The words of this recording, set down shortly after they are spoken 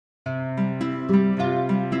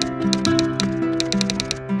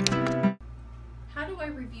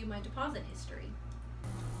deposit history.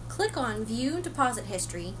 Click on View Deposit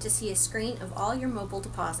History to see a screen of all your mobile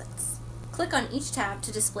deposits. Click on each tab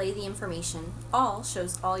to display the information. All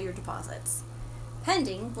shows all your deposits.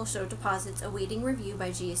 Pending will show deposits awaiting review by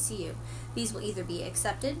GSCU. These will either be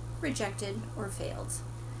accepted, rejected, or failed.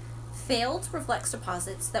 Failed reflects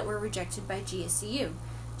deposits that were rejected by GSCU.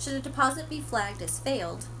 Should a deposit be flagged as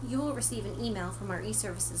failed, you will receive an email from our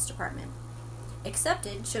eServices department.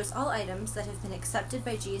 Accepted shows all items that have been accepted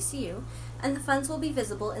by GSCU, and the funds will be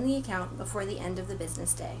visible in the account before the end of the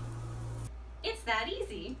business day. It's that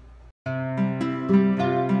easy!